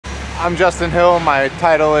I'm Justin Hill. My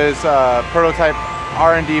title is Prototype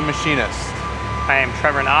R&D Machinist. I am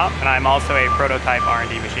Trevor Knopp, and I'm also a Prototype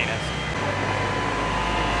R&D Machinist.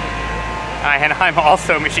 And I'm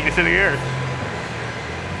also Machinist of the Year.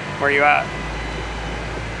 Where are you at?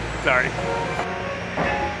 Sorry.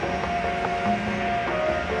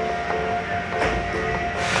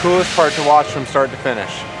 Coolest part to watch from start to finish.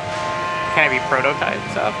 Can it be prototype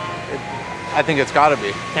stuff? I think it's gotta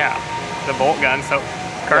be. Yeah, the bolt gun, so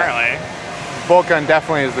currently. Yeah. Bolt gun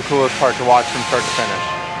definitely is the coolest part to watch from start to finish.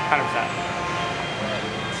 100%.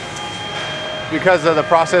 Because of the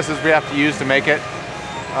processes we have to use to make it.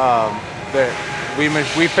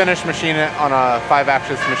 We finish machine it on a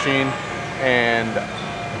 5-axis machine, and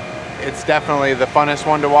it's definitely the funnest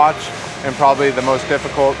one to watch and probably the most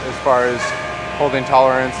difficult as far as holding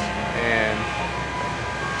tolerance and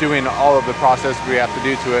doing all of the process we have to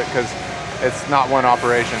do to it, because it's not one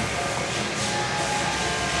operation.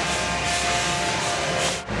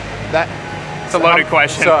 It's a loaded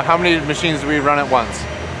question. So how many machines do we run at once?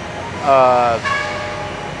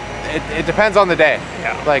 It depends on the day.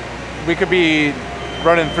 Yeah. Like, we could be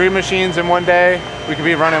running 3 machines in one day. We could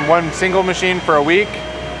be running 1 single machine for a week.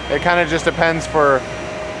 It kind of just depends for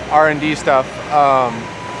R&D stuff.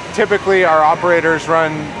 Typically, our operators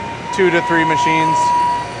run 2 to 3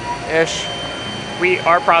 machines-ish.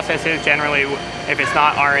 Our process is generally, if it's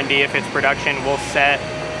not R&D, if it's production, we'll set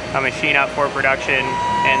a machine up for production,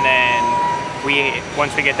 and then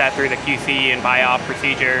once we get that through the QC and buy-off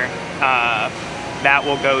procedure, that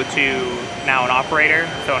will go to now an operator.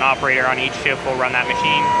 So an operator on each shift will run that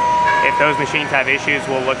machine. If those machines have issues,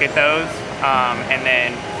 we'll look at those. And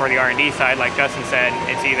then for the R&D side, like Justin said,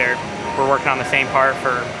 it's either we're working on the same part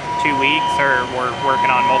for 2 weeks, or we're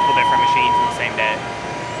working on multiple different machines in the same day.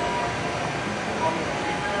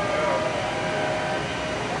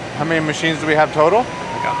 How many machines do we have total?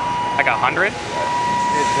 Like 100?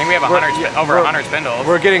 I think we have over 100 spindles.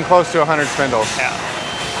 We're getting close to 100 spindles. Yeah.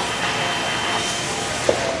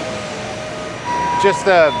 Just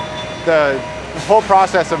the whole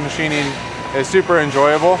process of machining is super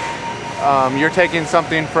enjoyable. You're taking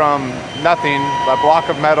something from nothing, a block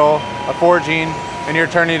of metal, a forging, and you're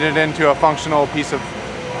turning it into a functional piece of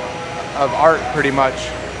art, pretty much,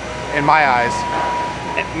 in my eyes.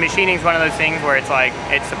 Machining is one of those things where it's like,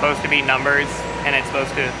 it's supposed to be numbers, and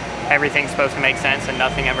everything's supposed to make sense, and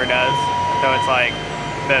nothing ever does. So it's like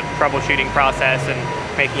the troubleshooting process and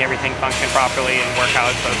making everything function properly and work how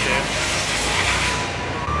it's supposed to.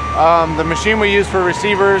 The machine we use for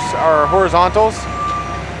receivers are horizontals,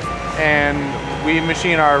 and we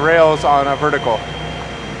machine our rails on a vertical.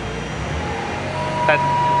 But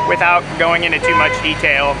without going into too much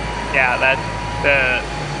detail, yeah,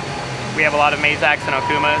 we have a lot of Mazaks and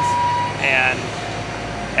Okumas, and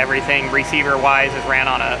everything receiver-wise is ran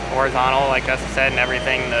on a horizontal, like Justin said, and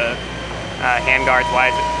everything the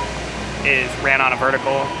handguards-wise is ran on a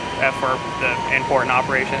vertical for the important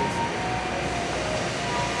operations.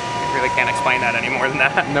 Really can't explain that any more than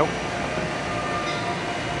that. Nope.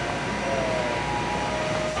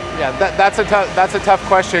 Yeah, that's a tough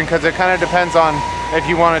question, because it kind of depends on if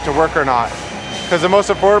you want it to work or not. Because the most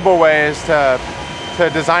affordable way is to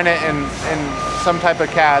design it in some type of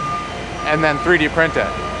CAD and then 3D print it.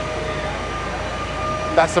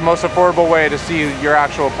 That's the most affordable way to see your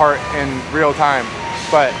actual part in real time.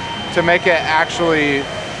 But to make it actually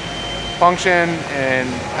function and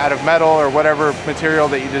out of metal or whatever material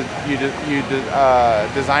that you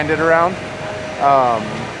designed it around,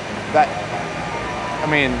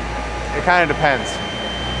 it kind of depends.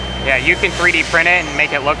 Yeah, you can 3D print it and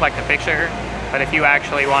make it look like the picture, but if you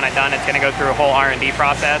actually want it done, it's going to go through a whole R&D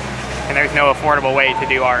process, and there's no affordable way to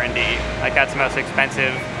do R&D. Like, that's the most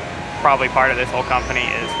expensive, probably, part of this whole company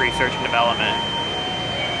is research and development.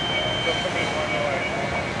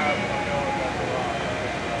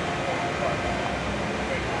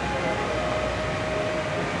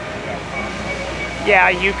 Yeah,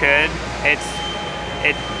 you could. It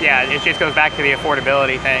just goes back to the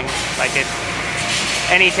affordability thing. Like,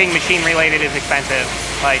 anything machine related is expensive.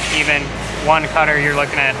 Like, even one cutter you're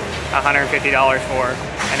looking at $150 for,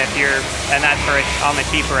 and that's for on the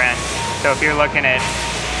cheaper end. So if you're looking at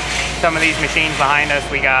some of these machines behind us,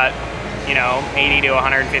 we got 80 to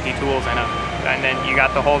 150 tools in them, and then you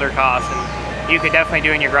got the holder cost, and you could definitely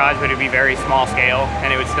do it in your garage, but it'd be very small scale,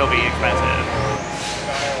 and it would still be expensive.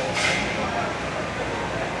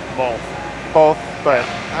 Both, but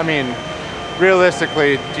I mean,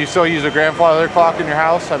 realistically, do you still use a grandfather clock in your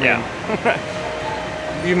house? I mean, yeah.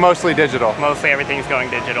 You mostly digital. Mostly everything's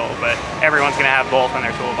going digital, but everyone's going to have both in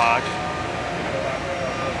their toolbox.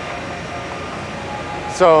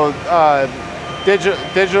 So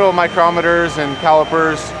digital micrometers and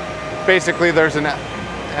calipers. Basically, there's a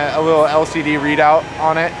little LCD readout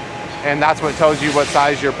on it, and that's what tells you what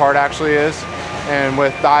size your part actually is. And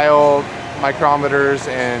with dial, micrometers,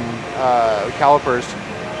 and calipers,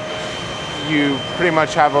 you pretty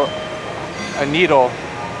much have a needle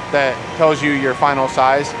that tells you your final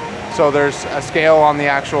size. So there's a scale on the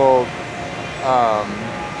actual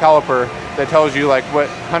caliper that tells you like what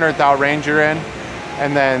 100th range you're in,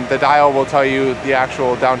 and then the dial will tell you the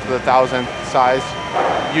actual down to the 1000th size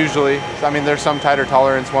usually. So, I mean, there's some tighter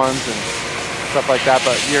tolerance ones and stuff like that,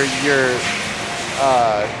 but your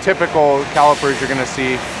typical calipers you're going to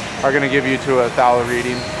see are going to give you to a thou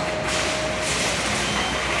reading.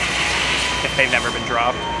 If they've never been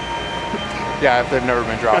dropped. Yeah, if they've never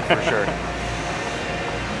been dropped, for sure.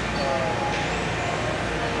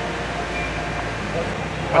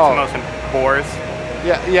 What's the most important? Bores?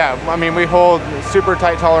 Yeah. I mean, we hold super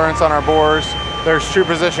tight tolerance on our bores. There's true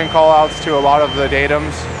position callouts to a lot of the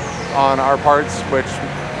datums on our parts, which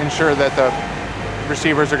ensure that the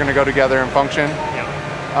receivers are going to go together and function. Yep.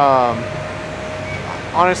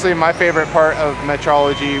 Honestly, my favorite part of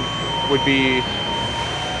metrology would be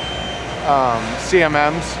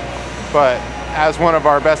CMMs, but as one of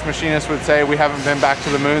our best machinists would say, we haven't been back to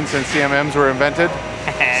the moon since CMMs were invented.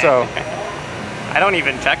 So I don't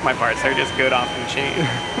even check my parts, they're just good off the machine.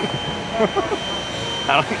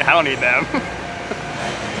 I don't need them.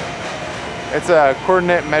 It's a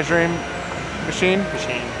coordinate measuring machine.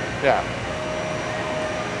 Yeah.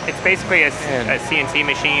 It's basically a CNC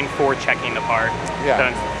machine for checking the part. Yeah. So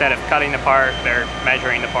instead of cutting the part, they're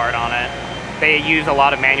measuring the part on it. They use a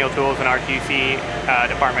lot of manual tools in our QC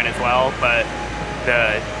department as well, but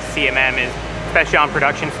the CMM is, especially on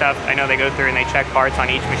production stuff, I know they go through and they check parts on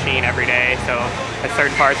each machine every day. So a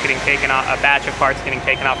certain part's getting taken off, a batch of parts getting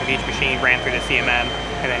taken off of each machine, ran through the CMM,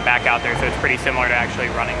 and then back out there. So it's pretty similar to actually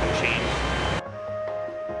running the machine.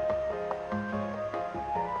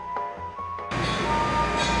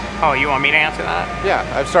 Oh, you want me to answer that? Yeah,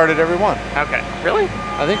 I've started every one. Okay. Really?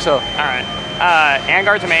 I think so. All right.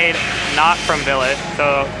 Handguards are made not from billet,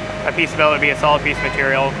 so a piece of billet would be a solid piece of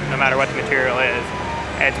material, no matter what the material is.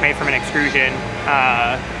 It's made from an extrusion.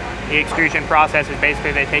 The extrusion process is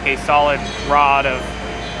basically they take a solid rod of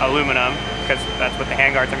aluminum, because that's what the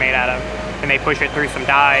handguards are made out of, and they push it through some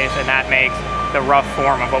dies, and that makes the rough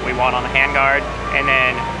form of what we want on the handguard. And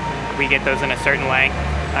then we get those in a certain length.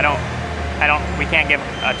 We can't give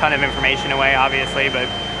a ton of information away, obviously, but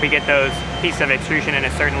we get those pieces of extrusion in a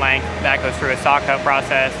certain length. That goes through a saw cut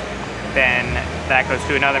process. Then that goes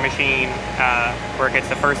to another machine where it gets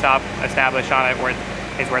the first op established on it, where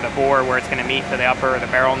the bore where it's going to meet to the upper or the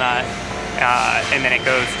barrel nut. And then it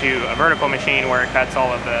goes to a vertical machine where it cuts all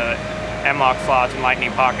of the M-lock slots and lightning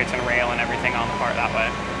pockets and rail and everything on the part that way.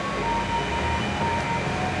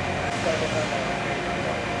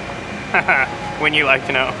 When you like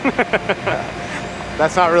to know.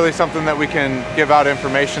 That's not really something that we can give out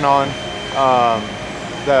information on.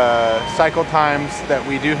 The cycle times that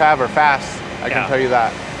we do have are fast, I can tell you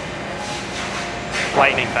that.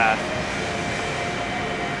 Lightning fast.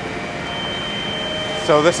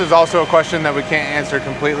 So this is also a question that we can't answer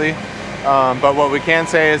completely, but what we can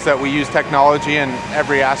say is that we use technology in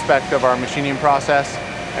every aspect of our machining process,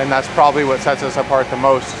 and that's probably what sets us apart the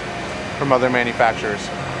most from other manufacturers.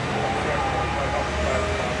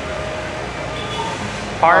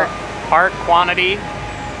 Part quantity,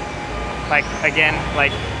 I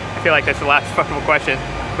feel like that's the last fucking question.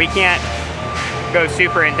 We can't go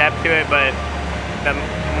super in depth to it, but the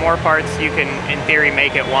more parts you can, in theory,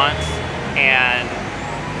 make at once, and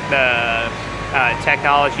the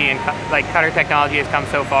technology and cutter technology has come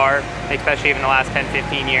so far, especially even the last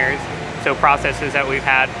 10-15 years. So processes that we've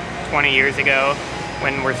had 20 years ago,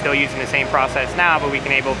 when we're still using the same process now, but we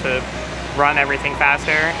can able to run everything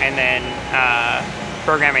faster, and then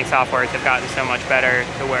programming softwares have gotten so much better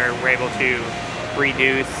to where we're able to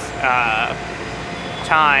reduce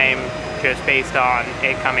time just based on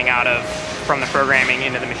it coming out from the programming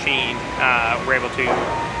into the machine. We're able to,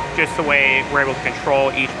 just the way we're able to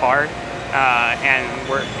control each part, and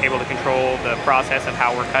we're able to control the process of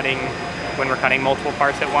how we're cutting, when we're cutting multiple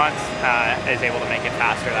parts at once, is able to make it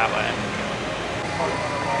faster that way.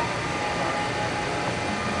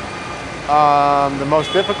 The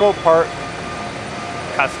most difficult part,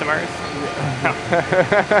 customers.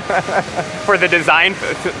 For the design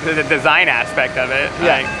aspect of it.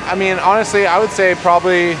 Yeah, I mean, honestly, I would say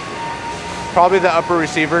probably the upper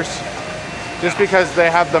receivers, just because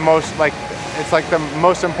they have the most, it's like the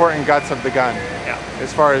most important guts of the gun. Yeah.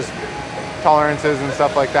 As far as tolerances and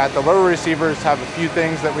stuff like that. The lower receivers have a few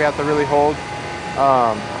things that we have to really hold,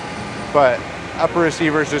 but upper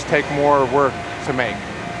receivers just take more work to make.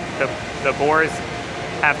 The bores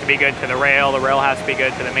have to be good to the rail has to be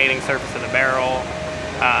good to the mating surface of the barrel.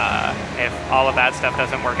 If all of that stuff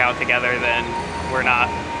doesn't work out together, then we're not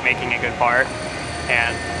making a good part.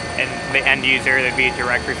 And the end user, there'd be a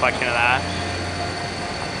direct reflection of that.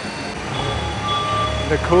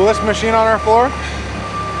 The coolest machine on our floor?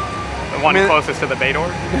 The one closest to the bay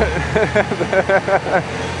door?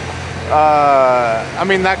 I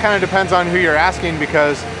mean, that kind of depends on who you're asking,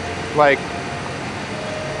 because like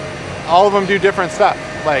all of them do different stuff.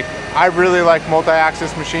 Like, I really like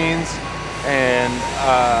multi-axis machines, and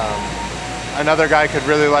another guy could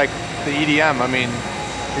really like the EDM. I mean,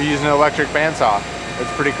 you're using an electric bandsaw.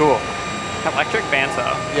 It's pretty cool. Electric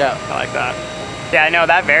bandsaw? Yeah. I like that. Yeah, I know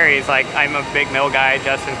that varies. Like, I'm a big mill guy.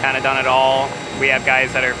 Justin's kind of done it all. We have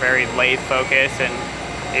guys that are very lathe focused, and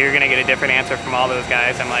you're gonna get a different answer from all those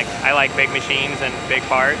guys. I'm like, I like big machines and big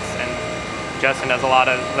parts, and Justin does a lot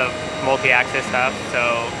of the multi-axis stuff. So,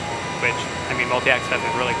 which, I mean, multi-axis stuff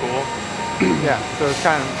is really cool. Yeah, so it's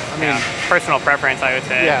kind of, I mean, yeah, personal preference, I would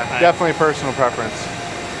say. Yeah, definitely personal preference.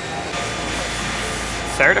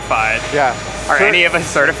 Certified? Yeah. Are any of us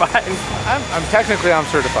certified? I'm technically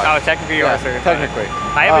certified. Oh, technically you are certified. Technically.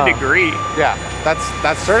 I have a degree. Yeah, that's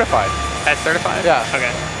certified. That's certified? Yeah.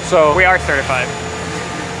 Okay. So we are certified.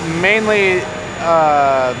 Mainly,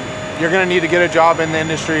 you're going to need to get a job in the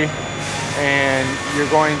industry, and you're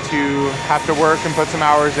going to have to work and put some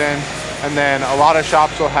hours in. And then a lot of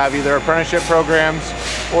shops will have either apprenticeship programs,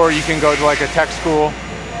 or you can go to like a tech school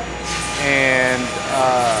and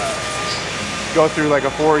go through like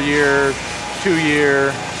a 4-year,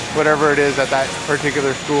 2-year, whatever it is at that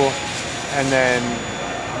particular school. And then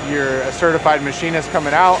you're a certified machinist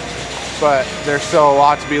coming out, but there's still a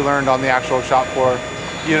lot to be learned on the actual shop floor.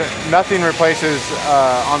 Nothing replaces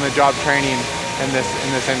on-the-job training in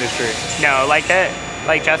this industry. No,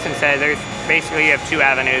 like Justin said, there's basically, you have 2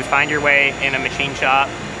 avenues. Find your way in a machine shop.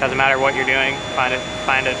 Doesn't matter what you're doing. Find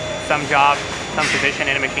some job, some position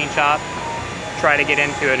in a machine shop. Try to get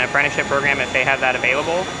into an apprenticeship program if they have that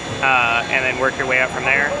available, and then work your way up from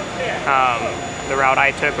there. The route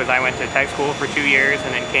I took was I went to tech school for 2 years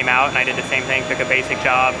and then came out, and I did the same thing. Took a basic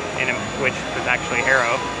job, which was actually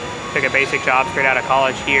Aero. Took a basic job straight out of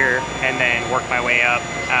college here, and then worked my way up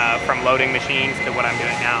from loading machines to what I'm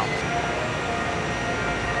doing now.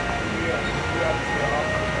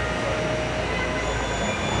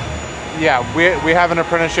 Yeah, we have an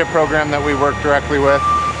apprenticeship program that we work directly with,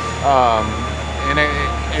 and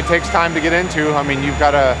it takes time to get into. I mean, you've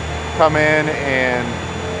got to come in and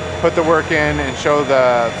put the work in and show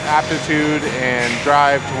the aptitude and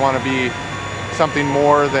drive to want to be something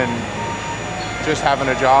more than just having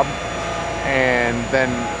a job. And then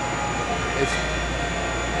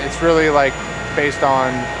it's really like based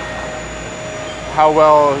on how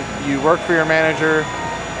well you work for your manager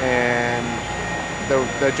and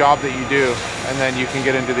the job that you do, and then you can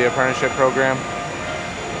get into the apprenticeship program.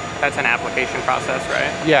 That's an application process, right?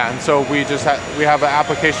 Yeah, and so we have an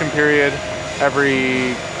application period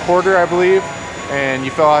every quarter, I believe, and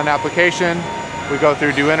you fill out an application. We go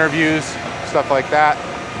through, do interviews, stuff like that,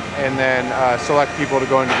 and then select people to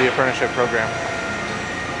go into the apprenticeship program.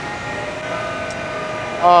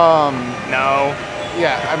 No.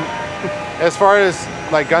 Yeah, as far as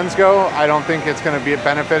like guns go, I don't think it's going to be a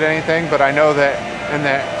benefit anything, but I know that in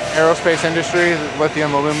the aerospace industry,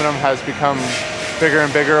 lithium aluminum has become bigger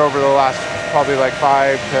and bigger over the last probably like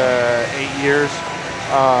 5 to 8 years.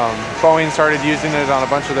 Boeing started using it on a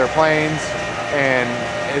bunch of their planes, and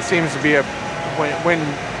it seems to be when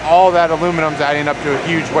all that aluminum's adding up to a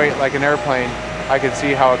huge weight like an airplane, I could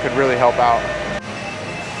see how it could really help out.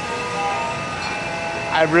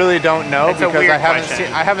 I really don't know, because I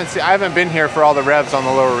haven't been here for all the revs on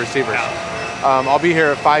the lower receivers. No. I'll be here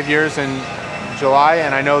at 5 years in July,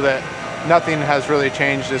 and I know that nothing has really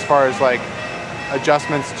changed as far as like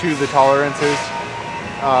adjustments to the tolerances.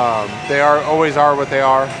 They always are what they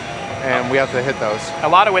are, and we have to hit those. A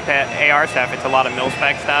lot of with the AR stuff, it's a lot of mil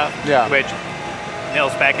spec stuff. Yeah. Which mil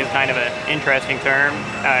spec is kind of an interesting term,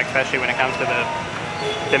 especially when it comes to the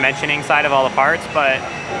dimensioning side of all the parts. But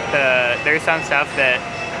there's some stuff that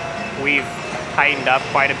we've tightened up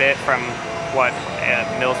quite a bit from what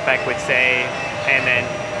mil spec would say, and then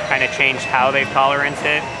kind of changed how they've toleranced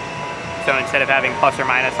it. So instead of having plus or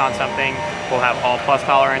minus on something, we'll have all plus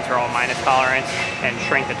tolerance or all minus tolerance, and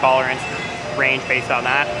shrink the tolerance range based on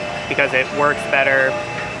that, because it works better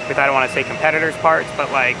with, I don't want to say competitors' parts,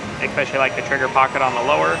 but like especially like the trigger pocket on the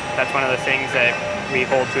lower. That's one of the things that we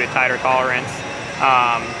hold to a tighter tolerance.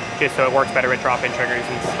 just so it works better with drop-in triggers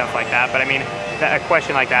and stuff like that. But I mean, a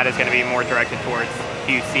question like that is going to be more directed towards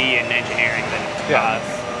QC and engineering than us.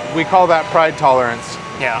 We call that pride tolerance.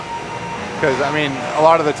 Yeah. Because, I mean, a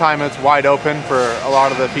lot of the time it's wide open for a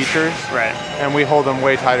lot of the features. Right. And we hold them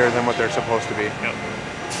way tighter than what they're supposed to be. Yep.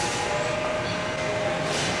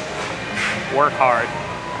 Work hard.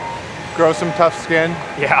 Grow some tough skin.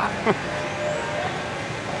 Yeah.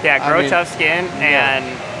 Yeah, grow tough skin, and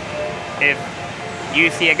if you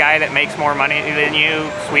see a guy that makes more money than you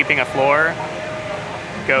sweeping a floor,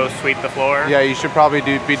 go sweep the floor. Yeah, you should probably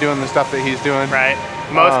be doing the stuff that he's doing. Right.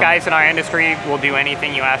 Most guys in our industry will do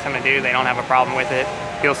anything you ask them to do. They don't have a problem with it.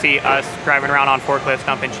 You'll see us driving around on forklifts,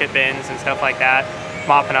 dumping chip bins and stuff like that,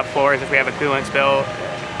 mopping up floors if we have a coolant spill.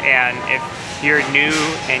 And if you're new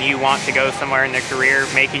and you want to go somewhere in their career,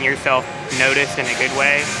 making yourself noticed in a good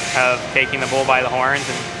way of taking the bull by the horns.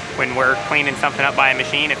 And when we're cleaning something up by a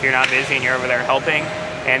machine, if you're not busy and you're over there helping,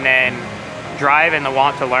 and then drive and the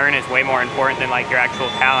want to learn is way more important than like your actual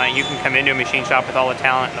talent. You can come into a machine shop with all the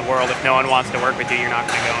talent in the world. If no one wants to work with you, you're not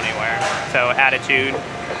going to go anywhere. So attitude.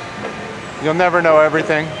 You'll never know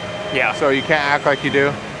everything. Yeah. So you can't act like you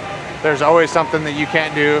do. There's always something that you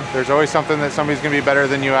can't do. There's always something that somebody's going to be better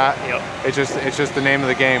than you at. Yep. It's just the name of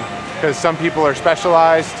the game. Because some people are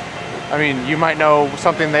specialized. I mean, you might know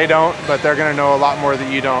something they don't, but they're going to know a lot more that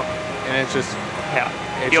you don't. And it's just,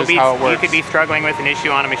 it's just how it works. You could be struggling with an issue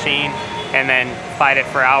on a machine and then fight it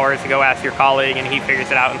for hours to go ask your colleague, and he figures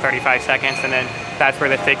it out in 35 seconds. And then that's where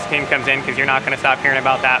the fix team comes in, because you're not going to stop hearing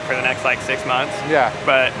about that for the next like 6 months. Yeah.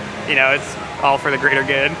 But, you know, it's all for the greater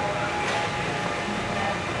good.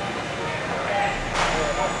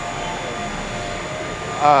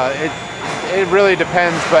 It really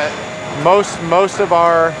depends, but most of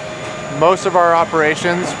our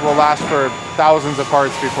operations will last for thousands of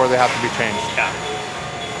parts before they have to be changed. Yeah.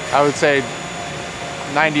 I would say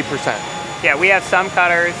 90%. Yeah, we have some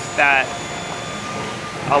cutters that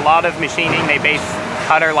a lot of machining, they base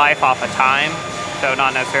cutter life off of time, so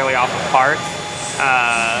not necessarily off of parts.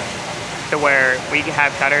 To where we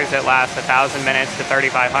have cutters that last 1,000 minutes to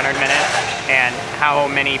 3,500 minutes, and how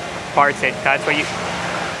many parts it cuts. Well,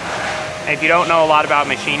 if you don't know a lot about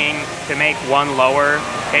machining, to make one lower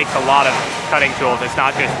takes a lot of cutting tools. It's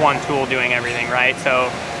not just one tool doing everything, right? So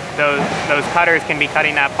those cutters can be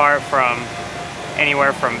cutting that part from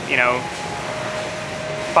anywhere from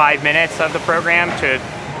 5 minutes of the program to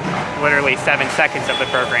literally 7 seconds of the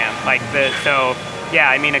program. So yeah,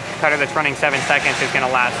 I mean, a cutter that's running 7 seconds is going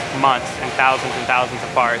to last months and thousands of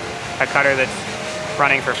parts. A cutter that's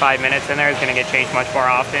running for 5 minutes in there is going to get changed much more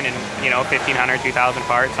often, and 1,500, 2,000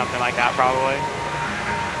 parts, something like that probably.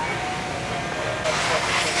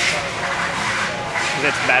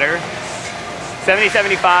 It's better.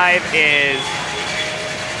 7075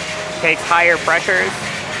 takes higher pressures.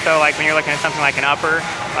 So like when you're looking at something like an upper,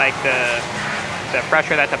 like the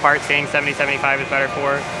pressure that the part's seeing, 7075 is better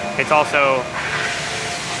for. It's also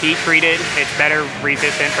heat treated. It's better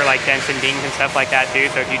resistant for like dents and dings and stuff like that too.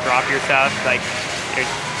 So if you drop your stuff,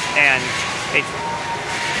 and it's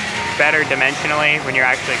better dimensionally when you're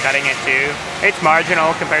actually cutting it too. It's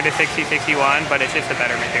marginal compared to 6061, but it's just a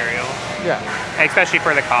better material. Yeah. Especially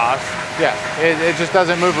for the cost. Yeah, it just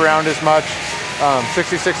doesn't move around as much.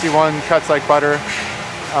 6061 cuts like butter.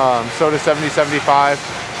 So does 7075.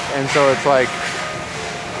 And so it's like,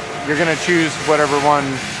 you're gonna choose whatever one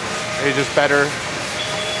is just better.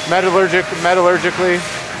 Metallurgically,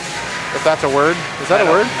 if that's a word. Is that a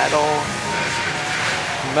word?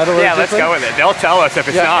 Metallurgically? Yeah, let's go with it. They'll tell us if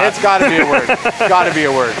it's not. It's gotta be a word. It's gotta be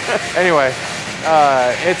a word. Anyway,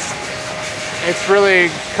 it's really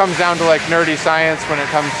comes down to like nerdy science when it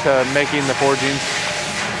comes to making the forgings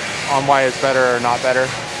on why it's better or not better.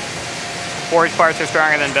 Forged parts are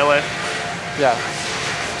stronger than billet. Yeah.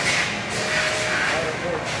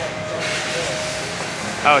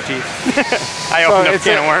 Oh, geez. I opened up a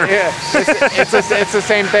can of worms. Yeah, it's the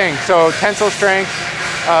same thing. So tensile strength,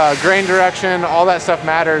 grain direction, all that stuff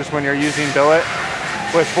matters when you're using billet.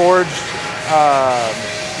 With forged,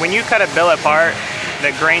 when you cut a billet part,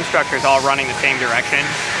 the grain structure is all running the same direction.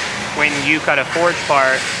 When you cut a forged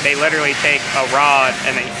part, they literally take a rod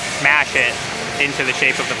and they smash it into the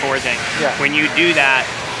shape of the forging. Yeah. When you do that,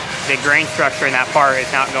 the grain structure in that part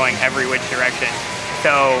is not going every which direction.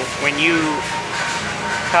 So when you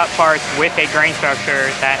cut parts with a grain structure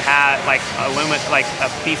that has like a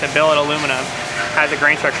piece of billet aluminum has a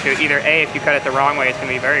grain structure, either A, if you cut it the wrong way, it's going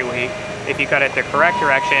to be very weak. If you cut it the correct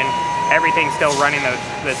direction, everything's still running the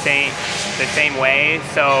same way.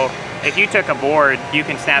 So if you took a board, you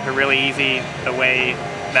can snap it really easy the way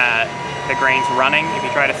that the grain's running. If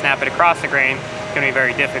you try to snap it across the grain, going to be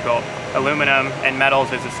very difficult. Aluminum and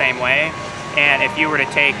metals is the same way. And if you were to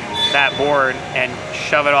take that board and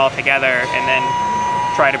shove it all together and then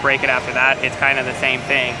try to break it after that, it's kind of the same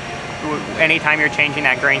thing. Anytime you're changing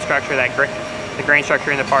that grain structure, the grain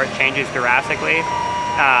structure in the part changes drastically,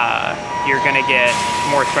 you're going to get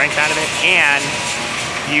more strength out of it, and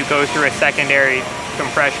you go through a secondary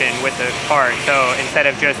compression with the part. So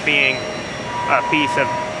instead of just being a piece of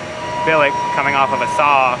billet coming off of a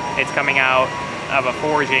saw, it's coming out of a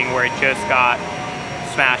forging where it just got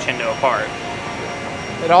smashed into a part.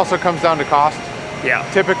 It also comes down to cost. Yeah.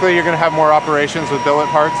 Typically you're going to have more operations with billet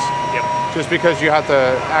parts. Yep. Just because you have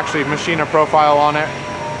to actually machine a profile on it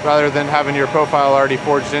rather than having your profile already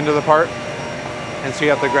forged into the part. And so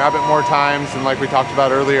you have to grab it more times, and like we talked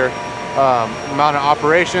about earlier, amount of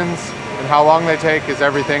operations and how long they take is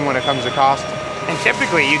everything when it comes to cost. And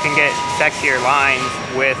typically you can get sexier lines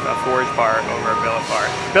with a forged part over a billet part.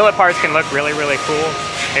 Billet parts can look really, really cool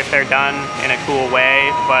if they're done in a cool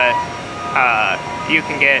way, but you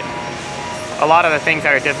can get a lot of the things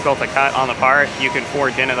that are difficult to cut on the part, you can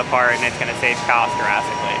forge into the part, and it's going to save cost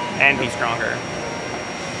drastically and be stronger.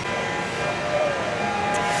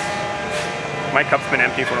 My cup's been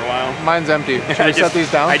empty for a while. Mine's empty. Should we set these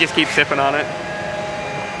down? I just keep sipping on it.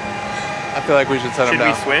 I feel like we should set them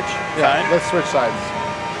down. Should we switch? Yeah, let's switch sides.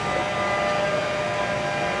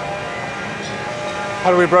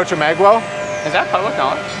 How do we broach a magwell? Is that public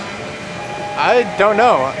knowledge? I don't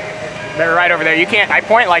know. They're right over there. You can't, I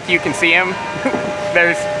point like you can see them.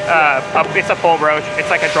 There's, it's a pull broach. It's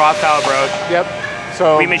like a draw style broach. Yep.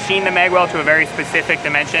 So we machine the magwell to a very specific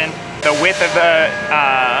dimension. The width of the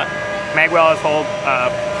magwell is hold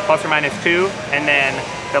 ±2, and then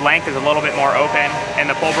the length is a little bit more open, and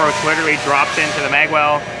the pull broach literally drops into the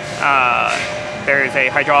magwell. There's a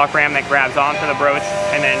hydraulic ram that grabs onto the broach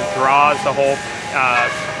and then draws the whole,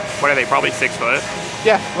 what are they, probably 6 foot?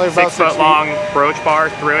 Yeah, like about 6 foot long broach bar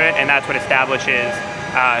through it, and that's what establishes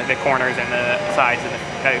the corners and the sides of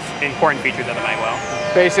the important features of the magwell.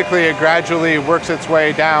 Basically, it gradually works its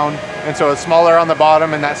way down, and so it's smaller on the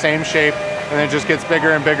bottom in that same shape, and it just gets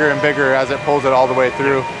bigger and bigger and bigger as it pulls it all the way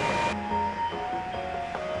through.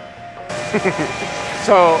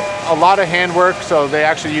 So a lot of hand work, so they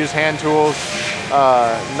actually use hand tools,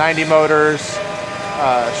 90 motors,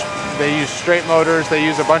 they use straight motors, they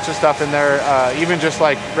use a bunch of stuff in there, even just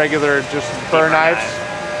like regular just burr knives,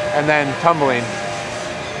 and then tumbling.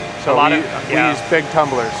 So we use big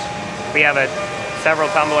tumblers. We have several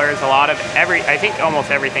tumblers, a lot of I think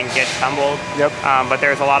almost everything gets tumbled. Yep. But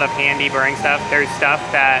there's a lot of handy burring stuff. There's stuff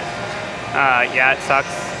that, yeah, it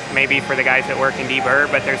sucks maybe for the guys that work in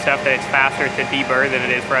deburr, but there's stuff that it's faster to deburr than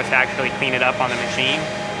it is for us to actually clean it up on the machine.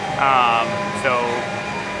 So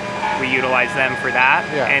we utilize them for that.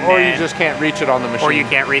 Yeah. And or you just can't reach it on the machine. Or you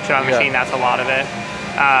can't reach it on the machine. That's a lot of it.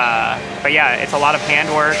 But yeah, it's a lot of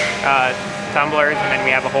handwork, tumblers, and then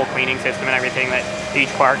we have a whole cleaning system and everything that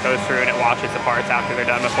each part goes through, and it washes the parts after they're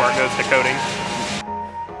done before it goes to coating.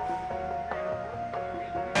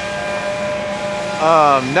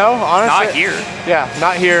 No, honestly. Not here. Yeah,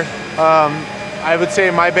 not here. I would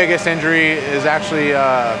say my biggest injury is actually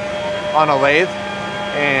on a lathe.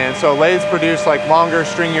 And so lathes produce like longer,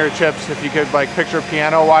 stringier chips. If you could like picture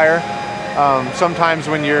piano wire. Sometimes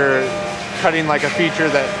when you're cutting like a feature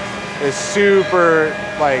that is super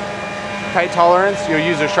like tight tolerance, you'll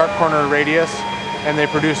use a sharp corner radius, and they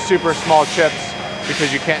produce super small chips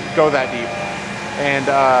because you can't go that deep. And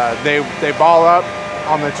they ball up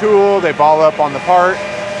on the tool, they ball up on the part,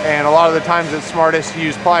 and a lot of the times it's smartest to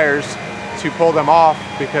use pliers to pull them off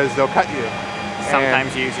because they'll cut you.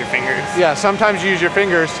 Sometimes you use your fingers. Yeah, sometimes you use your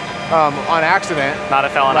fingers on accident. Not a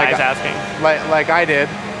felon like asking. Like I did,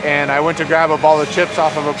 and I went to grab a ball of chips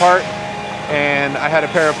off of a part, and I had a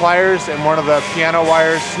pair of pliers, and one of the piano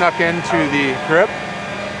wires snuck into the grip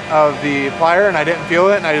of the plier, and I didn't feel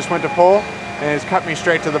it, and I just went to pull, and it's cut me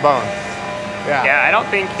straight to the bone. Yeah. Yeah, I don't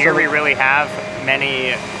think here we really have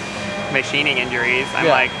many machining injuries. I'm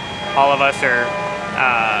like, all of us are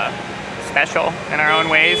special in our own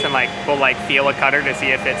ways, and like we'll like feel a cutter to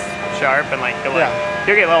see if it's sharp, and like you'll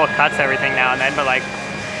get little cuts everything now and then, but like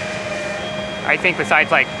I think besides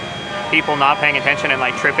like people not paying attention and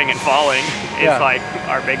like tripping and falling is like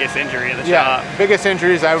our biggest injury in the shop. Biggest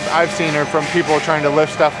injuries I've seen are from people trying to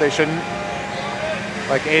lift stuff they shouldn't,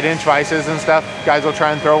 like 8-inch vices and stuff. Guys will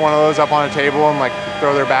try and throw one of those up on a table and like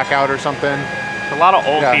throw their back out or something. A lot of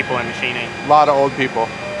old people in machining. A lot of old people.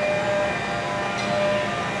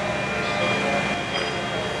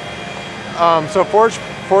 So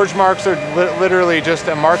forge marks are literally just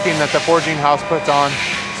a marking that the forging house puts on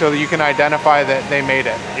so that you can identify that they made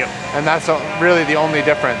it. Yep. And that's really the only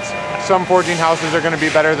difference. some forging houses are going to be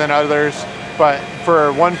better than others, but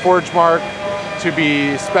for one forge mark to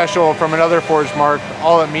be special from another forge mark,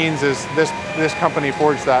 all it means is this company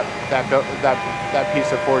forged that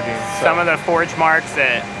piece of forging. So. Some of the forge marks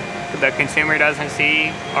that the consumer doesn't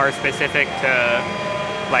see are specific to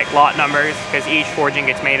like lot numbers, because each forging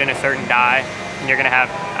gets made in a certain die, and you're gonna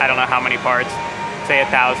have, I don't know how many parts, say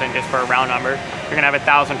 1,000 just for a round number. You're gonna have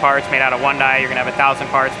 1,000 parts made out of one die, you're gonna have 1,000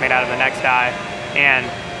 parts made out of the next die, and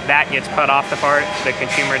that gets cut off the part. The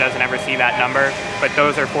consumer doesn't ever see that number, but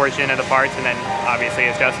those are forged into the parts, and then obviously,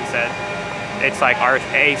 as Justin said, it's like our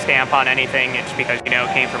A stamp on anything. It's because, you know,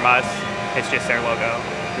 it came from us. It's just their logo.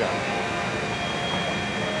 Yeah.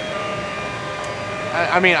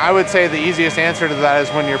 I mean, I would say the easiest answer to that is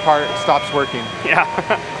when your part stops working. Yeah.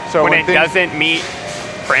 So when it doesn't meet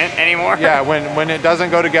print anymore. Yeah, when it doesn't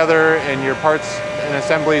go together and your parts and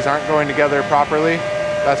assemblies aren't going together properly,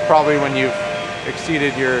 that's probably when you've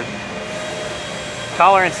exceeded your...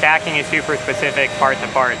 Tolerance stacking is super specific part to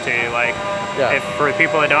part too. Like, if for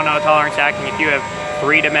people that don't know tolerance stacking, if you have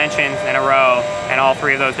 3 dimensions in a row and all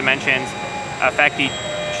 3 of those dimensions affect each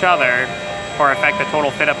other or affect the total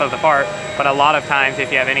fit up of the part, but a lot of times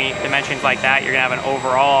if you have any dimensions like that, you're gonna have an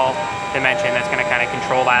overall dimension that's gonna kind of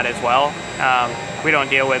control that as well. We don't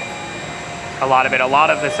deal with a lot of it. A lot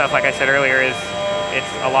of the stuff, like I said earlier, it's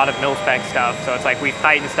a lot of mil spec stuff. So it's like we've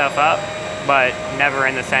tightened stuff up, but never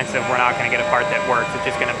in the sense of we're not going to get a part that works. It's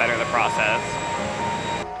just going to better the process.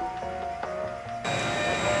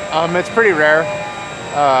 It's pretty rare.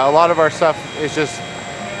 A lot of our stuff is just...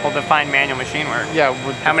 Well, define manual machine work. Yeah.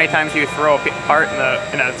 How many times do you throw a part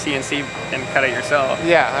in a CNC and cut it yourself?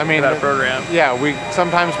 Yeah, I mean... Without a program. Yeah,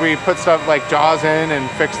 sometimes we put stuff like jaws in and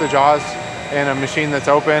fix the jaws in a machine that's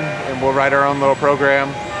open, and we'll write our own little program.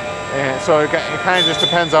 And so it kind of just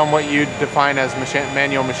depends on what you define as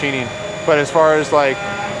manual machining. But as far as like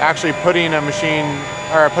actually putting a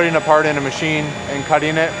part in a machine and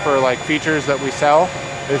cutting it for like features that we sell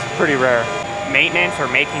is pretty rare. Maintenance or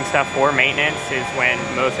making stuff for maintenance is when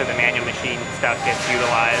most of the manual machine stuff gets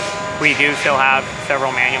utilized. We do still have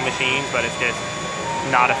several manual machines, but it's just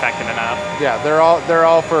not effective enough. Yeah, they're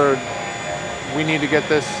all for, we need to get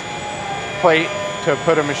this plate to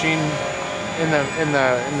put a machine in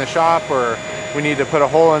the shop, or we need to put a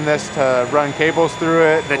hole in this to run cables through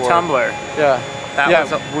it. The tumbler. Yeah.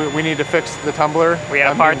 We need to fix the tumbler. We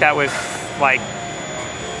had a part that was like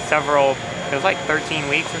it was like 13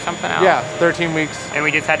 weeks or something out. Yeah, 13 weeks. And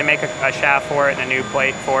we just had to make a shaft for it and a new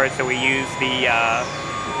plate for it, so we used the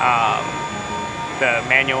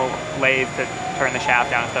manual lathe to turn the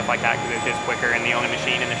shaft down and stuff like that, because it was just quicker, and the only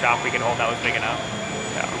machine in the shop we could hold that was big enough.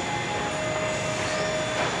 So.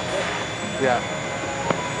 Yeah.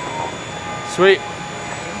 Sweet.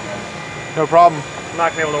 No problem. I'm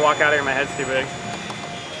not gonna be able to walk out here, my head's too big.